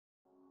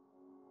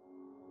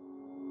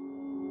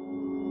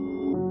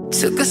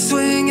Took a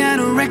swing at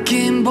a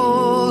wrecking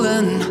ball,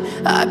 and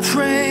I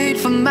prayed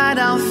for my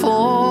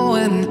downfall,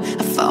 and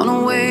I found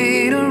a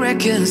way to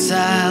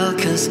reconcile,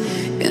 'cause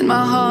in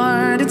my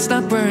heart it's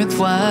not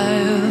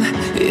worthwhile.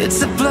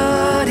 It's a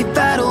bloody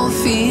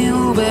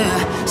battlefield where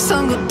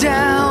some go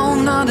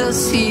down,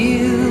 others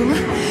heal.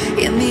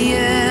 In the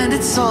end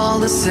it's all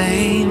the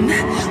same.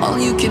 All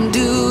you can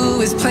do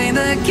is play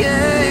the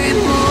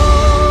game.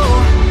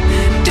 Oh,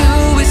 do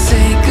we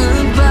say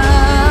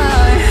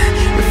goodbye?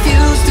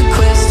 Refuse to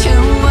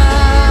question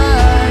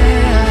why.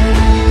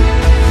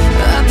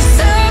 I'm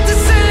sad to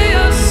say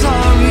I'm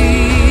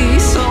sorry,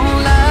 so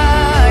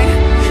lie.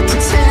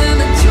 Pretend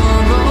that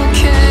you're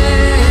okay.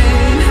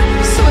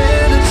 Swear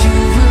that you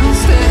will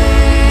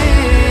stay.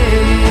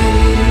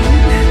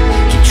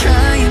 Keep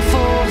trying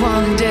for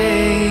one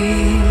day.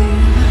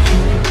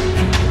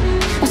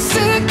 I'm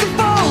sick of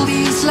all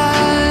these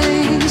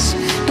lies.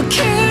 Don't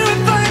care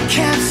if I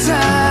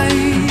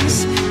capsize.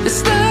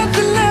 There's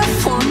nothing left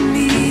for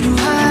me to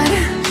hide.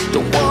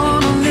 Don't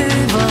wanna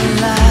live a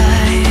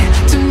lie.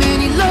 Too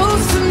many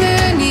lows, too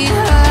many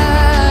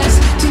highs.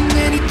 Too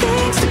many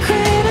things to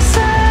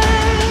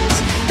criticize.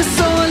 And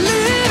so I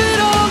leave it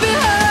all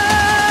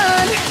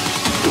behind.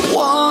 Don't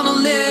wanna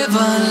live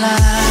a lie.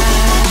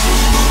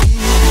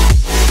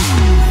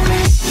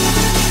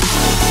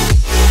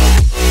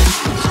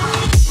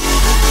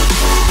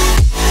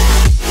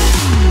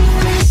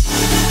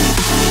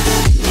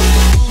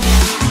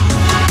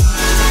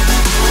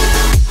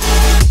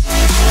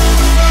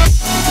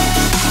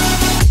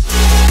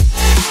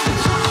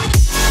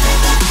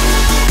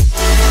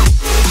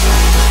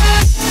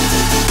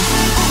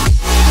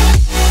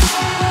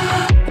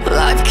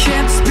 Life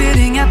kept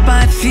spitting at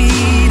my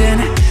feet and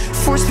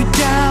forced me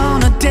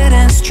down a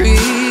dead-end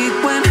street,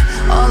 when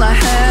all I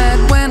had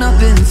went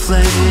up in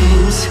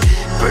flames,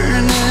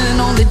 burning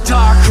only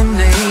dark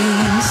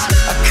remains.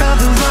 I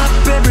cover up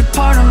every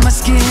part of my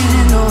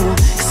skin, oh,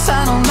 'cause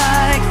I don't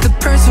like the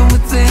person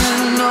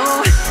within.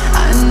 Oh,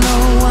 I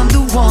know I'm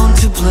the one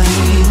to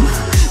blame.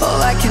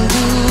 All I can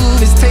do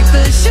is take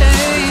the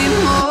shame.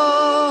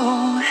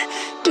 Oh,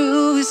 do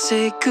we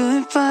say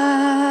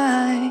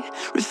goodbye?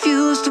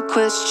 Refuse to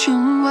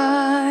question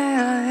why.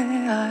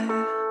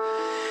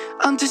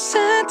 I'm too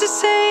sad to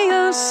say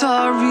I'm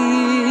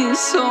sorry,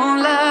 so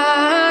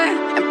lie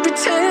and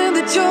pretend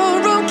that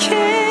you're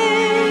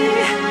okay.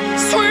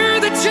 Swear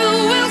that you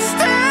will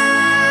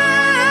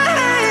stay.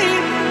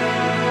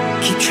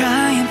 Keep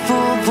trying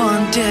for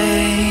one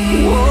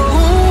day.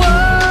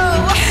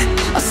 Whoa,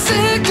 I'm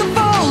sick of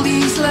all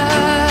these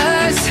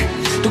lies.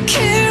 Don't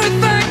care if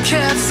I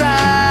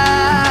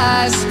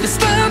capsize. There's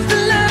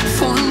nothing left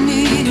for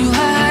me to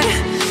hide.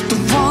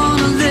 Don't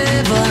wanna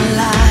live a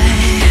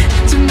lie.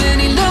 Too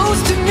many lows,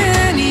 too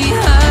many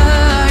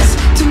highs.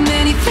 Too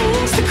many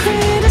things to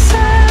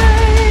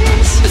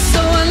criticize.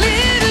 So I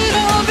leave it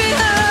all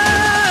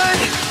behind.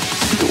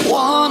 Don't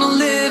wanna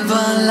live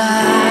a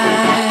lie.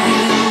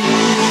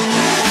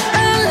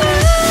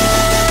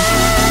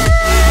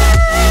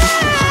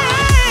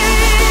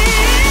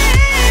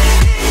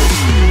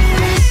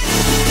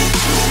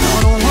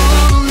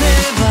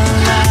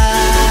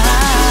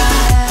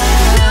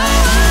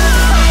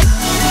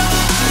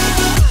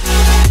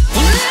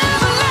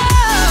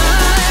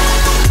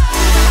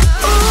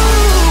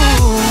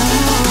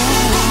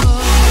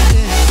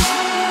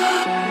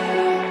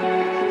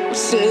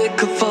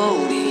 Sick of all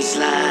these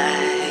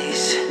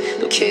lies.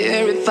 Don't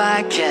care if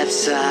I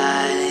capsize.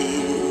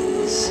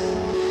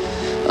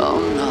 Oh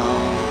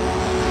no.